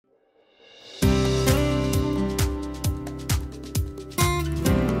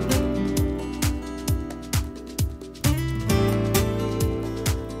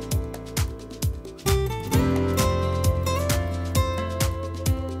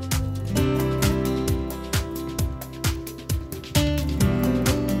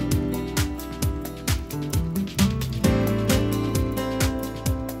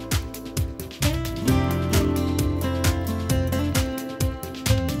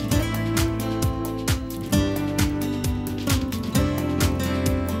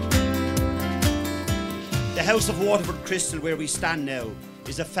House of Waterford Crystal, where we stand now,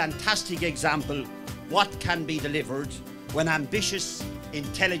 is a fantastic example what can be delivered when ambitious,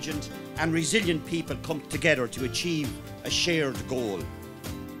 intelligent and resilient people come together to achieve a shared goal.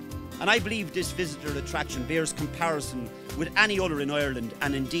 And I believe this visitor attraction bears comparison with any other in Ireland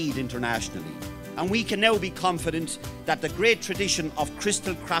and indeed internationally. And we can now be confident that the great tradition of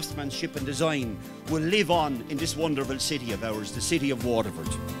crystal craftsmanship and design will live on in this wonderful city of ours, the city of Waterford.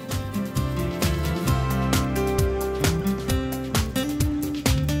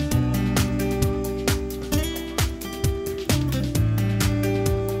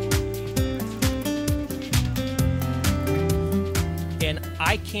 And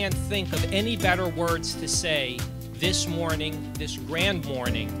I can't think of any better words to say this morning, this grand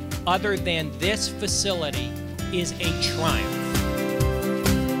morning, other than this facility is a triumph.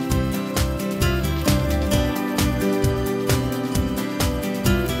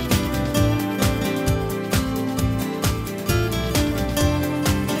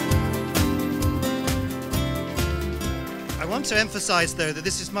 I want to emphasize, though, that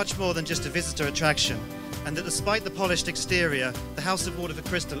this is much more than just a visitor attraction, and that despite the polished exterior, the House of Waterford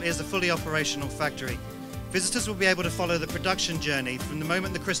Crystal is a fully operational factory. Visitors will be able to follow the production journey from the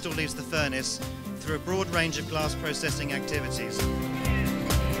moment the crystal leaves the furnace through a broad range of glass processing activities.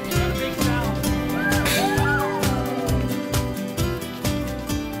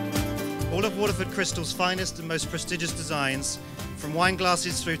 All of Waterford Crystal's finest and most prestigious designs, from wine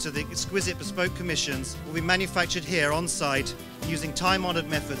glasses through to the exquisite bespoke commissions, will be manufactured here on site using time-honoured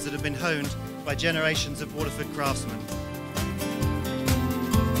methods that have been honed by generations of Waterford craftsmen.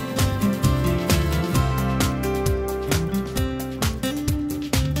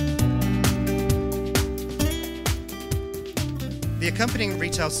 The accompanying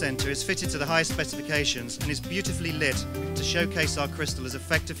retail centre is fitted to the highest specifications and is beautifully lit to showcase our crystal as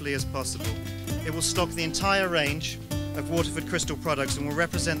effectively as possible. It will stock the entire range of Waterford Crystal products and will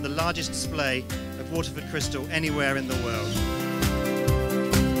represent the largest display of Waterford Crystal anywhere in the world.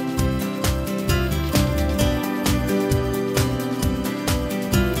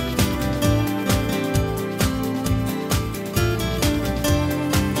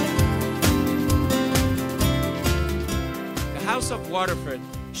 The House of Waterford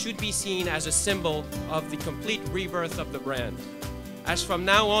should be seen as a symbol of the complete rebirth of the brand, as from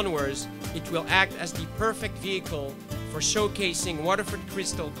now onwards it will act as the perfect vehicle for showcasing Waterford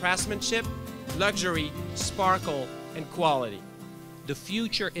Crystal craftsmanship, luxury, sparkle and quality. The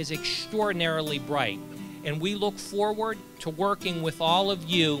future is extraordinarily bright, and we look forward to working with all of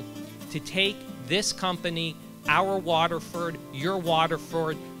you to take this company, our Waterford, your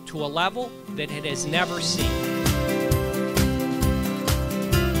Waterford, to a level that it has never seen.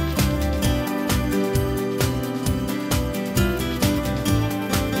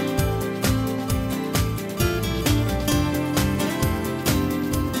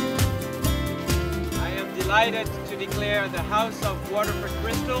 Delighted to declare the House of Waterford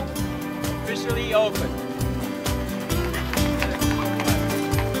Crystal officially open.